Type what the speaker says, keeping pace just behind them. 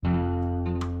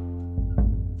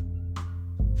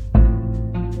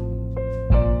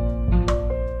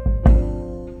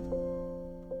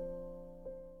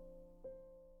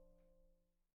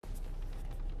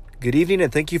Good evening,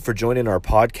 and thank you for joining our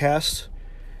podcast.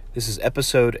 This is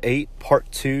episode 8,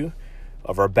 part 2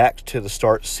 of our Back to the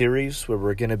Start series, where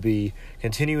we're going to be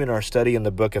continuing our study in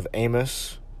the book of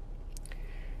Amos.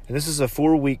 And this is a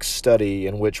 4-week study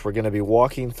in which we're going to be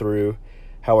walking through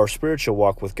how our spiritual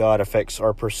walk with God affects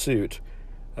our pursuit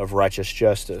of righteous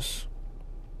justice.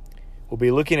 We'll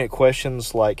be looking at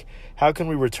questions like, how can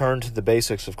we return to the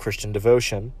basics of Christian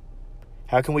devotion?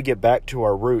 How can we get back to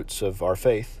our roots of our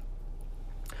faith?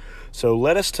 So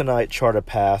let us tonight chart a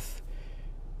path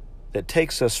that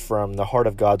takes us from the heart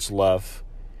of God's love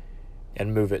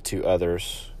and move it to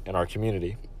others in our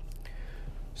community.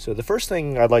 So the first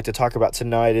thing I'd like to talk about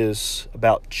tonight is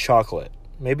about chocolate.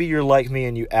 Maybe you're like me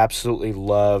and you absolutely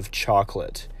love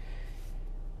chocolate.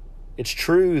 It's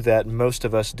true that most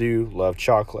of us do love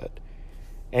chocolate.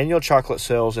 Annual chocolate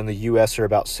sales in the U.S. are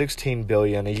about $16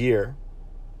 billion a year.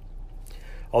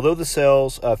 Although the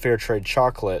sales of fair trade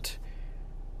chocolate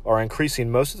are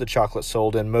increasing, most of the chocolate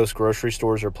sold in most grocery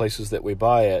stores or places that we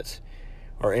buy it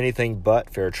are anything but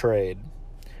fair trade.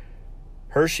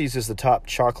 Hershey's is the top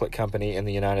chocolate company in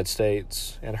the United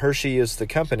States, and Hershey is the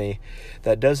company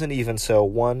that doesn't even sell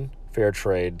one fair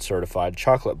trade certified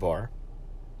chocolate bar.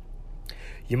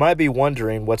 You might be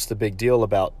wondering, what's the big deal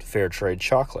about fair trade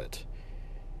chocolate?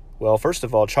 Well, first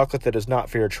of all, chocolate that is not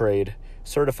fair trade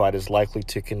certified is likely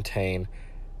to contain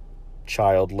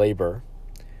child labor.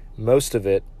 Most of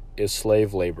it is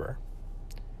slave labor.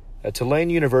 A Tulane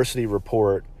University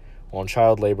report on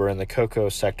child labor in the cocoa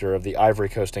sector of the Ivory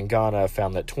Coast in Ghana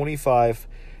found that 25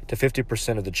 to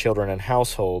 50% of the children in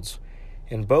households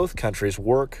in both countries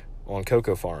work on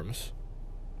cocoa farms.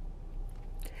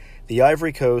 The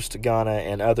Ivory Coast, Ghana,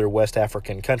 and other West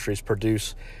African countries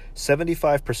produce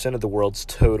 75% of the world's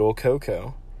total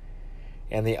cocoa,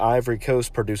 and the Ivory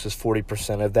Coast produces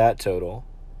 40% of that total.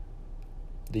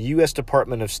 The U.S.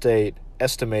 Department of State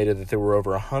estimated that there were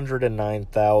over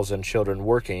 109,000 children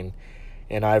working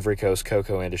in Ivory Coast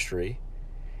cocoa industry,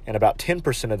 and about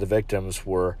 10% of the victims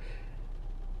were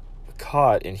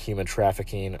caught in human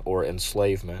trafficking or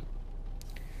enslavement.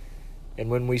 And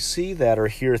when we see that or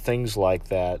hear things like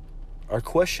that, our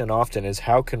question often is,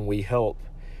 how can we help?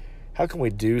 How can we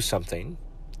do something?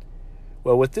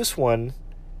 Well, with this one,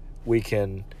 we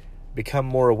can become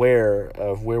more aware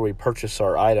of where we purchase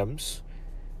our items.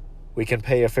 We can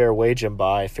pay a fair wage and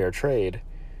buy fair trade.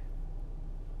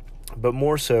 But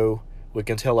more so, we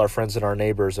can tell our friends and our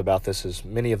neighbors about this, as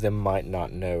many of them might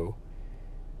not know.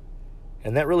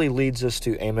 And that really leads us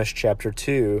to Amos chapter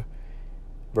 2,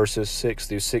 verses 6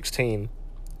 through 16,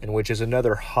 in which is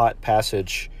another hot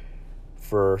passage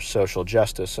for social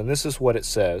justice. And this is what it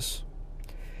says: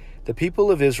 "The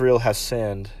people of Israel have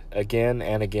sinned again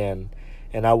and again,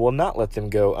 and I will not let them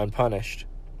go unpunished.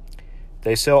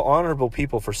 They sell honorable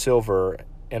people for silver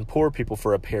and poor people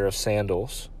for a pair of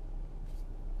sandals.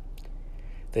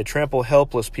 They trample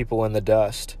helpless people in the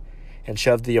dust and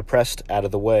shove the oppressed out of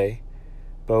the way.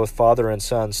 Both father and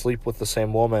son sleep with the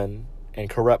same woman and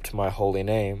corrupt my holy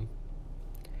name.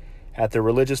 At their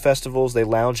religious festivals they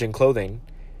lounge in clothing.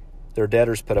 Their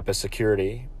debtors put up as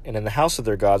security, and in the house of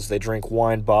their gods they drink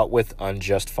wine bought with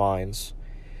unjust fines.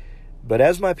 But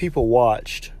as my people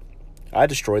watched, I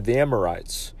destroyed the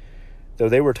Amorites. Though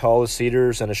they were tall as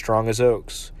cedars and as strong as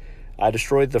oaks, I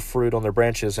destroyed the fruit on their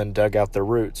branches and dug out their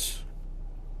roots.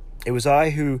 It was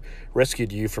I who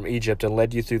rescued you from Egypt and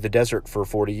led you through the desert for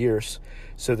 40 years,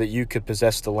 so that you could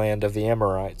possess the land of the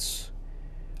Amorites.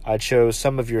 I chose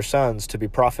some of your sons to be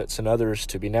prophets and others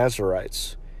to be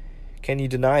Nazirites. Can you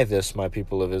deny this, my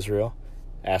people of Israel?"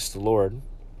 asked the Lord.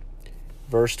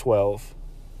 Verse 12.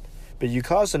 "But you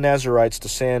caused the Nazirites to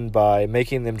sin by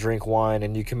making them drink wine,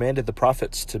 and you commanded the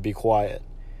prophets to be quiet.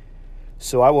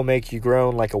 So I will make you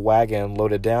groan like a wagon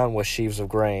loaded down with sheaves of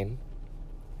grain.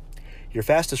 Your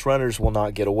fastest runners will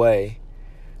not get away.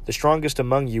 The strongest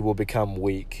among you will become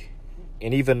weak,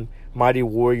 and even mighty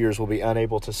warriors will be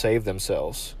unable to save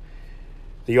themselves.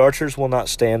 The archers will not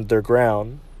stand their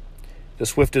ground. The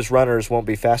swiftest runners won't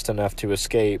be fast enough to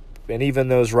escape, and even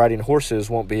those riding horses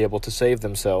won't be able to save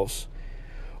themselves.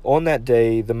 On that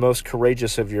day, the most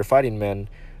courageous of your fighting men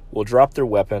will drop their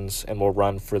weapons and will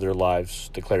run for their lives,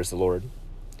 declares the Lord."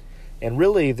 And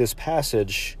really, this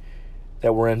passage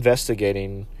that we're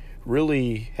investigating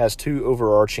really has two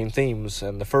overarching themes,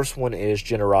 and the first one is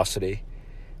generosity.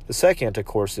 The second, of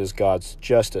course, is God's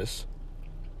justice.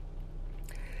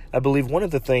 I believe one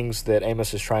of the things that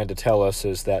Amos is trying to tell us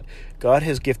is that God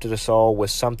has gifted us all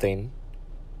with something,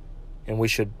 and we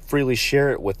should freely share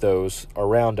it with those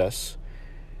around us.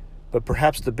 But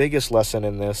perhaps the biggest lesson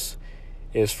in this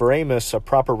is, for Amos, a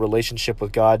proper relationship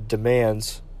with God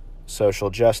demands social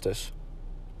justice.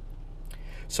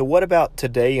 So what about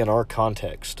today in our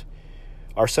context?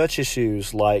 Are such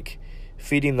issues like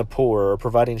feeding the poor or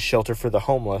providing shelter for the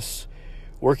homeless,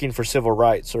 working for civil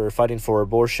rights, or fighting for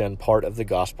abortion part of the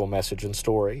gospel message and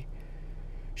story?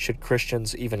 Should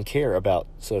Christians even care about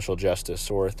social justice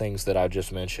or things that I've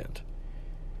just mentioned?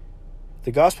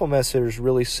 The gospel message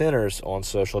really centers on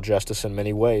social justice in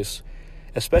many ways,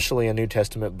 especially in New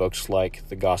Testament books like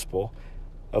the Gospel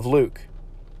of Luke,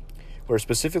 where it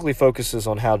specifically focuses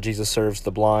on how Jesus serves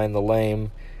the blind, the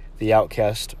lame, the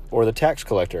outcast, or the tax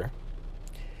collector.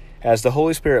 As the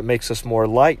Holy Spirit makes us more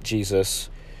like Jesus,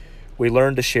 we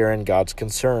learn to share in God's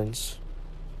concerns.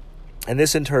 And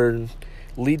this in turn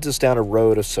leads us down a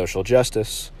road of social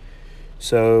justice.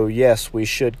 So yes, we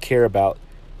should care about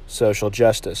social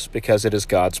justice because it is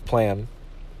God's plan.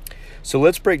 So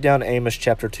let's break down Amos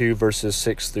chapter 2, verses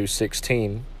 6 through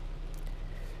 16.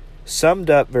 Summed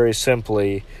up very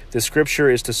simply, the scripture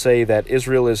is to say that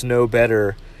Israel is no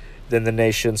better than the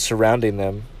nations surrounding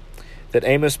them, that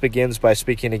Amos begins by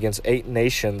speaking against 8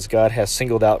 nations God has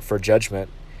singled out for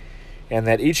judgment, and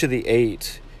that each of the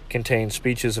 8 contains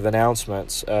speeches of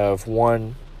announcements of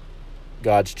 1,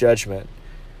 God's judgment,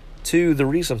 2, the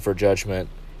reason for judgment,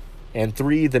 and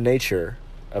 3, the nature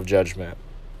of judgment.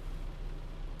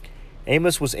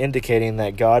 Amos was indicating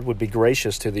that God would be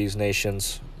gracious to these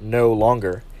nations no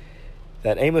longer.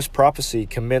 That Amos' prophecy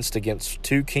commenced against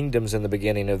 2 kingdoms in the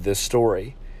beginning of this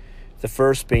story, the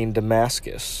first being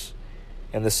Damascus,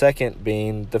 and the second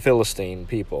being the Philistine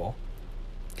people.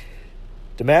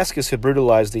 Damascus had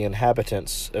brutalized the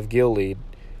inhabitants of Gilead,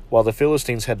 while the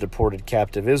Philistines had deported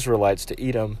captive Israelites to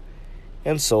Edom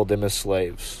and sold them as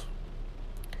slaves.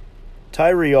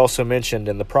 Tyre, also mentioned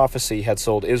in the prophecy, had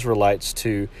sold Israelites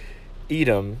to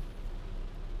Edom.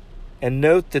 And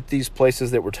note that these places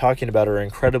that we're talking about are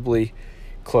incredibly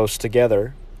close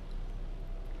together.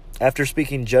 After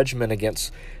speaking judgment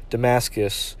against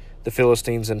Damascus, the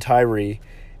Philistines, and Tyre,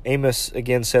 Amos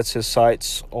again sets his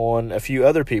sights on a few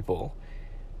other people,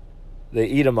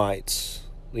 the Edomites,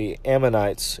 the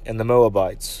Ammonites, and the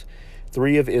Moabites,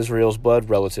 3 of Israel's blood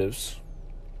relatives.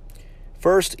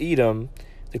 First, Edom,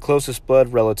 the closest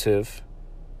blood relative,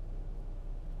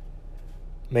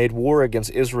 made war against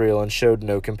Israel and showed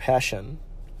no compassion.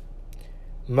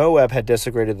 Moab had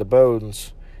desecrated the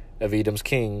bones of Edom's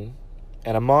king,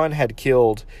 and Ammon had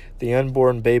killed the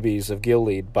unborn babies of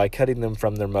Gilead by cutting them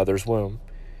from their mother's womb.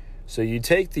 So you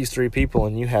take these 3 people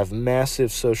and you have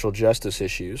massive social justice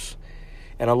issues,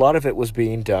 and a lot of it was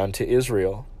being done to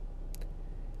Israel.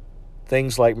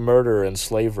 Things like murder and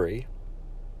slavery.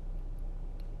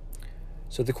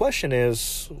 So the question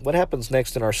is, what happens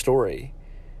next in our story?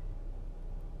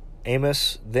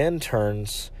 Amos then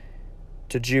turns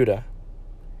to Judah.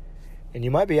 And you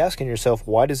might be asking yourself,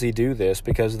 why does he do this?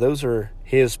 Because those are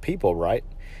his people, right?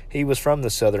 He was from the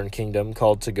southern kingdom,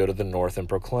 called to go to the north and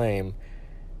proclaim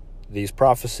these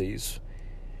prophecies.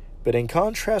 But in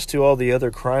contrast to all the other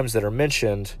crimes that are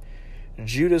mentioned,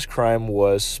 Judah's crime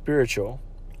was spiritual.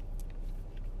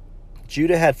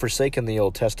 Judah had forsaken the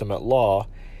Old Testament law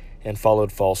and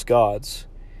followed false gods.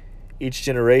 Each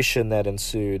generation that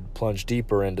ensued plunged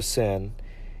deeper into sin,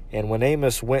 and when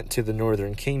Amos went to the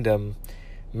northern kingdom,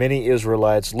 many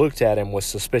Israelites looked at him with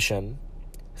suspicion,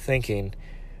 thinking,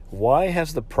 "Why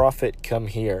has the prophet come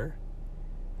here?"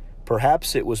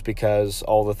 Perhaps it was because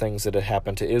all the things that had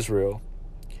happened to Israel.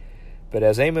 But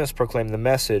as Amos proclaimed the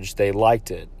message, they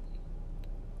liked it.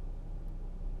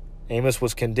 Amos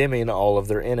was condemning all of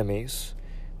their enemies,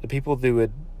 the people who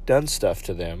had done stuff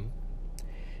to them.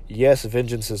 Yes,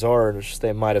 vengeance is ours,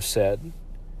 they might have said.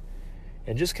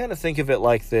 And just kind of think of it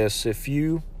like this. If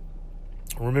you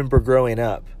remember growing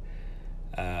up,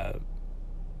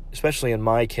 especially in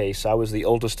my case, I was the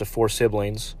oldest of 4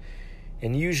 siblings,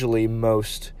 and usually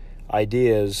most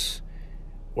ideas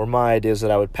were my ideas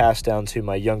that I would pass down to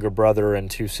my younger brother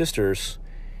and 2 sisters,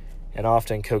 and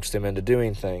often coax them into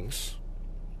doing things.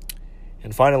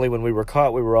 And finally, when we were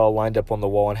caught, we were all lined up on the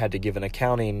wall and had to give an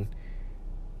accounting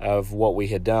of what we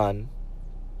had done.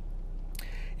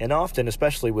 And often,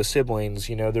 especially with siblings,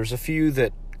 there's a few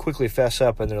that quickly fess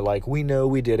up and they're like, "We know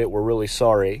we did it, we're really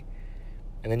sorry."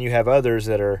 And then you have others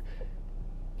that are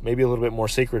maybe a little bit more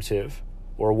secretive,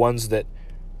 or ones that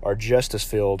are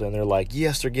justice-filled and they're like,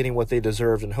 "Yes, they're getting what they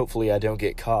deserved and hopefully I don't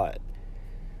get caught."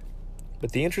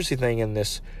 But the interesting thing in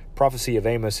this prophecy of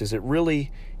Amos is it really,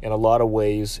 in a lot of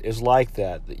ways, is like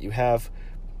that you have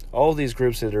all these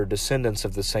groups that are descendants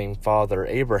of the same father,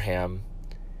 Abraham,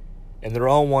 and they're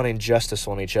all wanting justice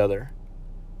on each other.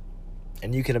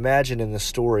 And you can imagine in this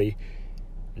story,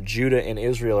 Judah and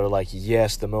Israel are like,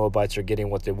 "Yes, the Moabites are getting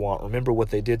what they want. Remember what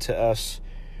they did to us.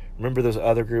 Remember those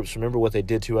other groups. Remember what they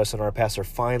did to us in our past. They're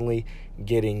finally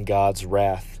getting God's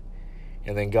wrath.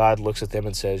 And then God looks at them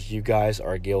and says, you guys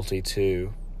are guilty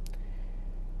too.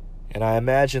 And I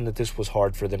imagine that this was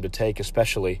hard for them to take,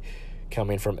 especially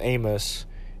coming from Amos,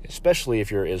 especially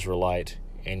if you're an Israelite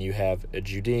and you have a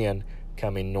Judean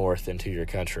coming north into your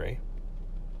country.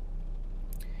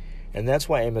 And that's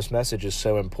why Amos' message is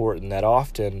so important, that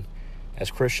often as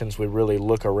Christians we really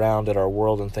look around at our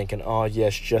world and thinking, oh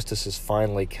yes, justice is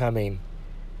finally coming.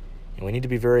 And we need to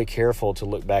be very careful to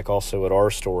look back also at our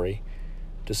story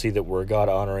to see that we're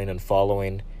God-honoring and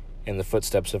following in the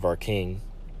footsteps of our King.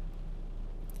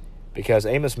 Because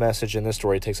Amos' message in this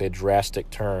story takes a drastic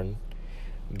turn.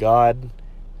 God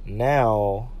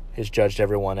now has judged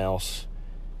everyone else,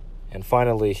 and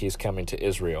finally he's coming to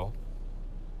Israel.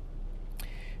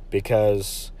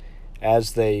 Because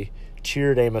as they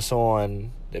cheered Amos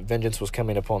on that vengeance was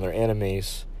coming upon their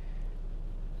enemies,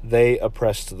 they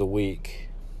oppressed the weak.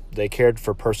 They cared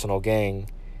for personal gain.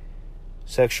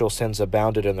 Sexual sins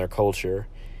abounded in their culture,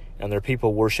 and their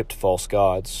people worshipped false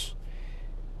gods.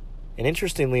 And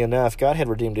interestingly enough, God had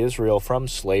redeemed Israel from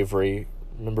slavery,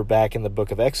 remember back in the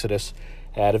book of Exodus,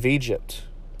 out of Egypt.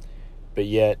 But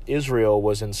yet Israel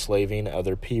was enslaving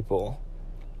other people.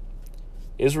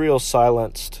 Israel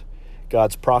silenced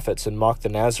God's prophets and mocked the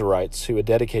Nazarites who had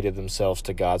dedicated themselves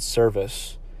to God's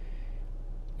service.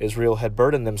 Israel had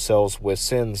burdened themselves with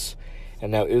sins,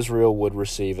 and now Israel would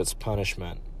receive its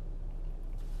punishment.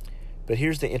 But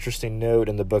here's the interesting note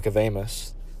in the book of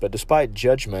Amos. But despite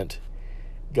judgment,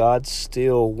 God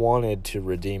still wanted to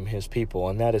redeem his people,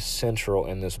 and that is central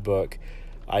in this book.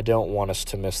 I don't want us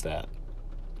to miss that.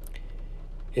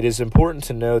 It is important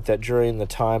to note that during the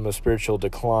time of spiritual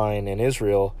decline in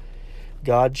Israel,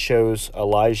 God chose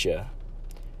Elijah,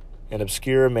 an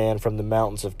obscure man from the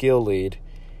mountains of Gilead,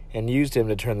 and used him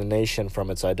to turn the nation from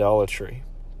its idolatry.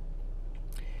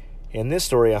 In this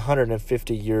story,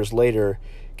 150 years later,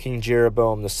 King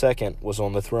Jeroboam II was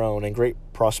on the throne, and great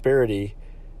prosperity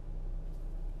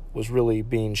was really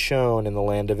being shown in the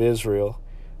land of Israel,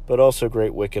 but also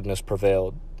great wickedness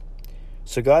prevailed.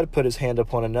 So God put his hand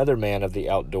upon another man of the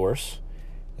outdoors,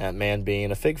 that man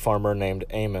being a fig farmer named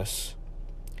Amos,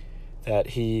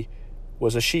 that he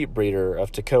was a sheep breeder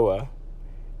of Tekoa,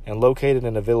 and located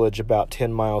in a village about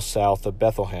 10 miles south of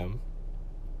Bethlehem.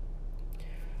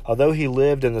 Although he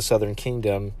lived in the southern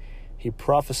kingdom, he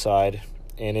prophesied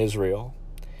in Israel.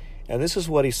 And this is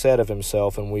what he said of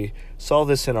himself, and we saw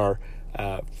this in our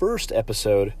first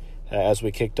episode as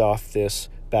we kicked off this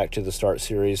Back to the Start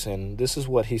series, and this is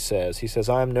what he says. He says,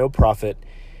 I am no prophet,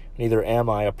 neither am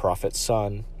I a prophet's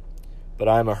son, but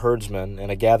I am a herdsman and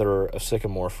a gatherer of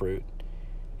sycamore fruit.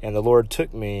 And the Lord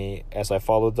took me as I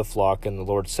followed the flock, and the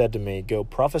Lord said to me, go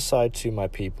prophesy to my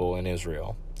people in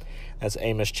Israel. That's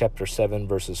Amos chapter 7,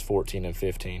 verses 14 and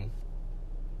 15.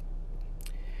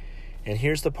 And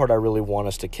here's the part I really want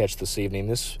us to catch this evening.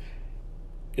 This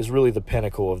is really the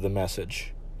pinnacle of the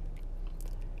message.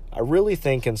 I really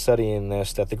think in studying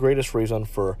this that the greatest reason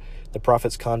for the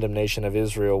prophet's condemnation of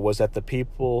Israel was that the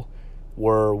people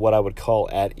were what I would call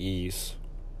at ease.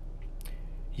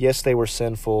 Yes, they were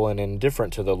sinful and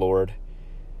indifferent to the Lord,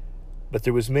 but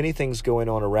there was many things going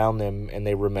on around them, and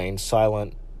they remained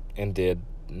silent and did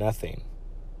nothing.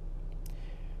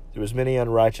 There was many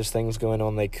unrighteous things going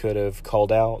on they could have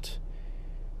called out,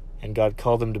 and God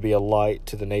called them to be a light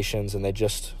to the nations, and they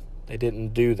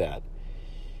didn't do that.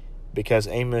 Because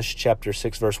Amos chapter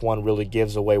 6 verse 1 really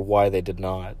gives away why they did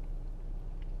not.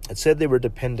 It said they were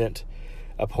dependent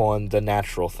upon the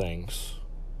natural things.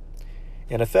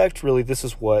 In effect, really, this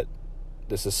is what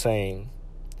this is saying.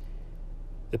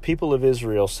 The people of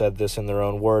Israel said this in their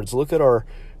own words. Look at our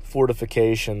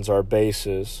fortifications, our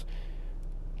bases.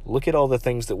 Look at all the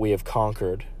things that we have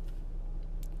conquered.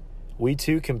 We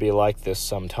too can be like this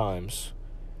sometimes.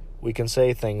 We can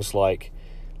say things like,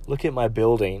 look at my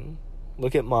building.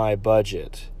 Look at my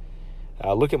budget.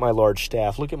 Look at my large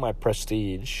staff. Look at my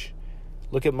prestige.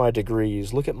 Look at my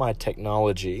degrees. Look at my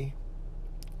technology.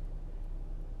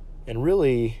 And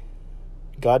really,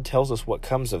 God tells us what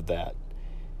comes of that.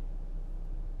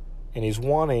 And he's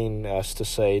wanting us to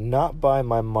say, not by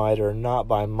my might or not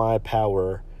by my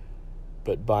power,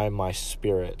 but by my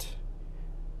Spirit,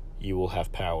 you will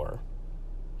have power.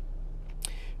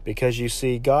 Because you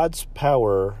see, God's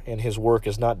power and his work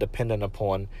is not dependent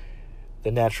upon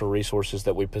the natural resources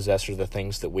that we possess or the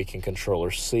things that we can control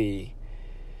or see.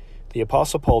 The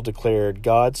Apostle Paul declared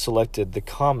God selected the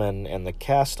common and the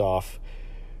cast-off,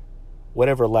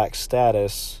 whatever lacks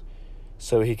status,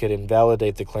 so he could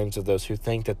invalidate the claims of those who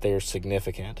think that they are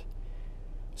significant.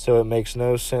 So it makes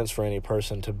no sense for any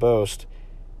person to boast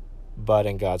but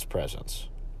in God's presence.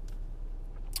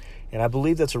 And I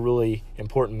believe that's a really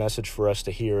important message for us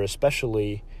to hear,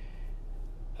 especially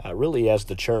really as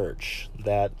the church,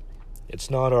 that it's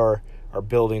not our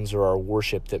buildings or our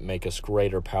worship that make us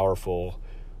great or powerful,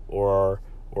 or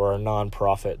our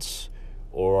nonprofits,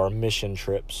 or our mission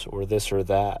trips, or this or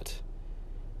that.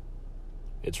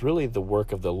 It's really the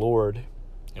work of the Lord,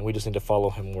 and we just need to follow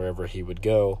him wherever he would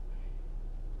go,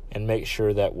 and make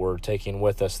sure that we're taking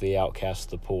with us the outcasts,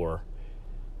 the poor,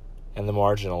 and the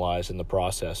marginalized in the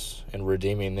process, and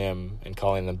redeeming them and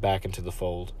calling them back into the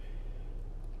fold.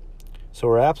 So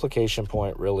our application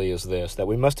point really is this, that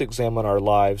we must examine our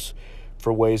lives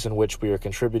for ways in which we are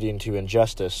contributing to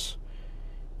injustice,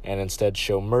 and instead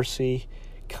show mercy,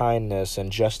 kindness,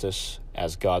 and justice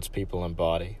as God's people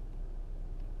embody.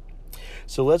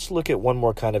 So let's look at one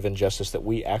more kind of injustice that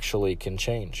we actually can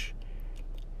change.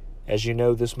 As you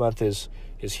know, this month is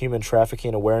Human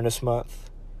Trafficking Awareness Month.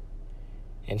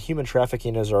 And human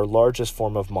trafficking is our largest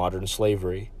form of modern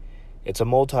slavery. It's a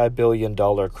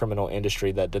multi-billion-dollar criminal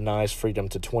industry that denies freedom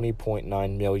to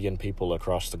 20.9 million people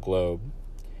across the globe.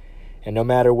 And no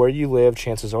matter where you live,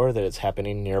 chances are that it's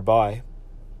happening nearby.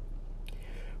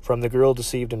 From the girl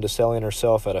deceived into selling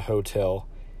herself at a hotel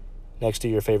next to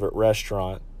your favorite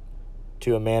restaurant,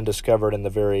 to a man discovered in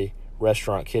the very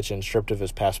restaurant kitchen stripped of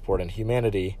his passport and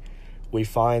humanity, we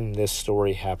find this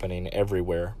story happening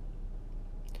everywhere.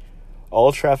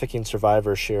 All trafficking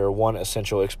survivors share one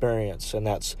essential experience, and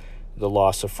that's the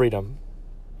loss of freedom.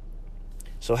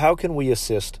 So how can we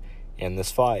assist in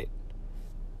this fight?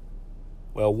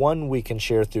 Well, one, we can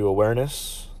share through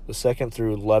awareness. The second,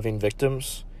 through loving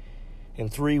victims.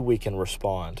 And three, we can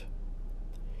respond.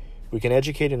 We can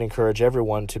educate and encourage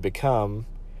everyone to become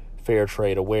fair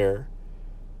trade aware.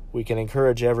 We can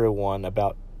encourage everyone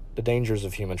about the dangers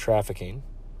of human trafficking.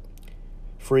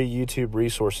 Free YouTube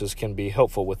resources can be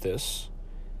helpful with this.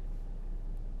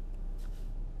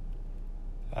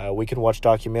 We can watch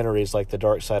documentaries like The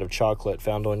Dark Side of Chocolate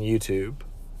found on YouTube.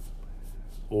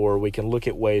 Or we can look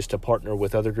at ways to partner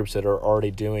with other groups that are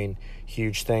already doing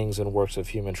huge things in works of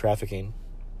human trafficking.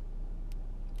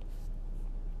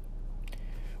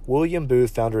 William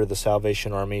Booth, founder of the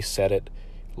Salvation Army, said it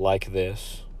like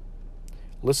this.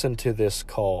 Listen to this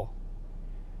call.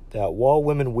 That while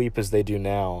women weep as they do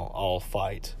now, I'll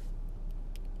fight.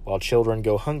 While children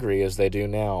go hungry as they do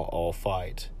now, I'll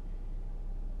fight.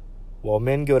 While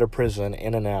men go to prison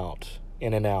in and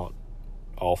out,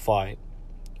 I'll fight.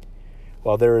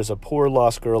 While there is a poor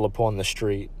lost girl upon the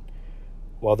street,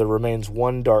 while there remains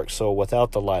one dark soul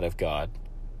without the light of God,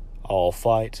 I'll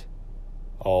fight,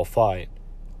 I'll fight,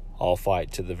 I'll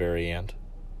fight to the very end.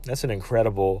 That's an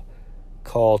incredible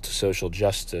call to social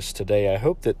justice today. I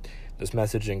hope that this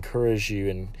message encourages you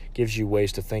and gives you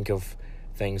ways to think of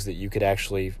things that you could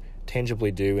actually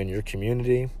tangibly do in your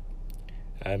community,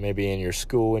 maybe in your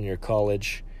school, in your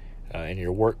college, in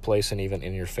your workplace, and even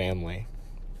in your family.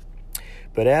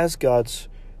 But as God's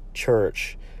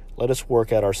church, let us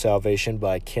work out our salvation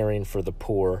by caring for the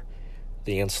poor,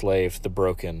 the enslaved, the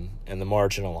broken, and the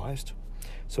marginalized.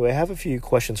 So I have a few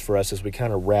questions for us as we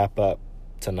kind of wrap up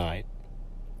tonight.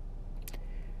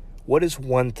 What is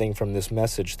one thing from this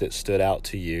message that stood out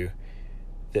to you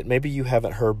that maybe you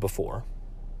haven't heard before?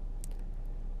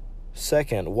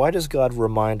 Second, why does God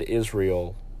remind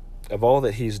Israel of all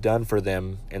that he's done for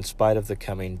them in spite of the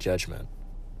coming judgment?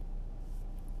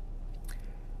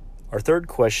 Our third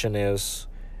question is,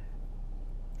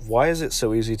 why is it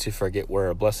so easy to forget where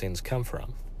our blessings come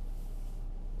from?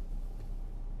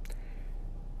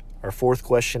 Our fourth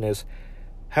question is,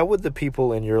 how would the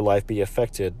people in your life be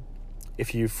affected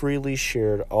if you freely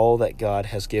shared all that God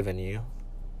has given you?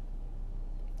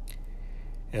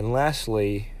 And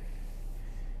lastly,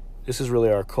 this is really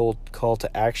our call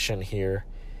to action here,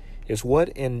 is what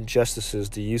injustices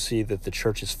do you see that the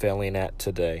church is failing at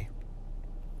today?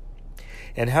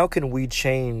 And how can we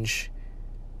change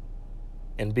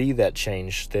and be that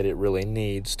change that it really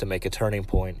needs to make a turning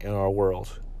point in our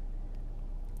world?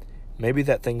 Maybe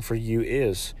that thing for you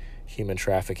is human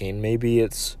trafficking. Maybe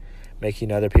it's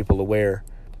making other people aware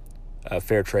of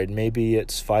fair trade. Maybe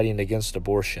it's fighting against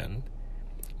abortion.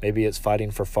 Maybe it's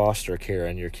fighting for foster care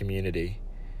in your community.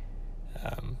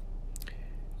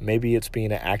 Maybe it's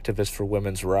being an activist for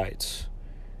women's rights.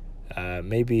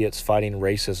 Maybe it's fighting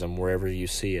racism wherever you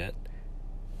see it.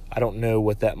 I don't know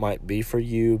what that might be for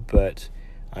you, but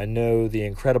I know the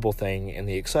incredible thing and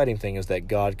the exciting thing is that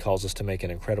God calls us to make an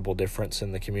incredible difference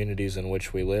in the communities in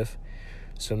which we live.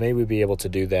 So may we be able to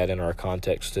do that in our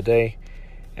context today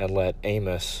and let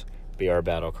Amos be our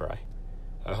battle cry.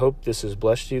 I hope this has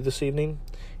blessed you this evening,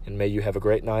 and may you have a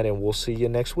great night, and we'll see you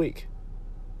next week.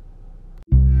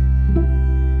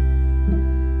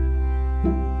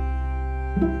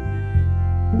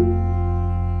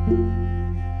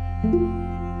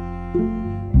 you.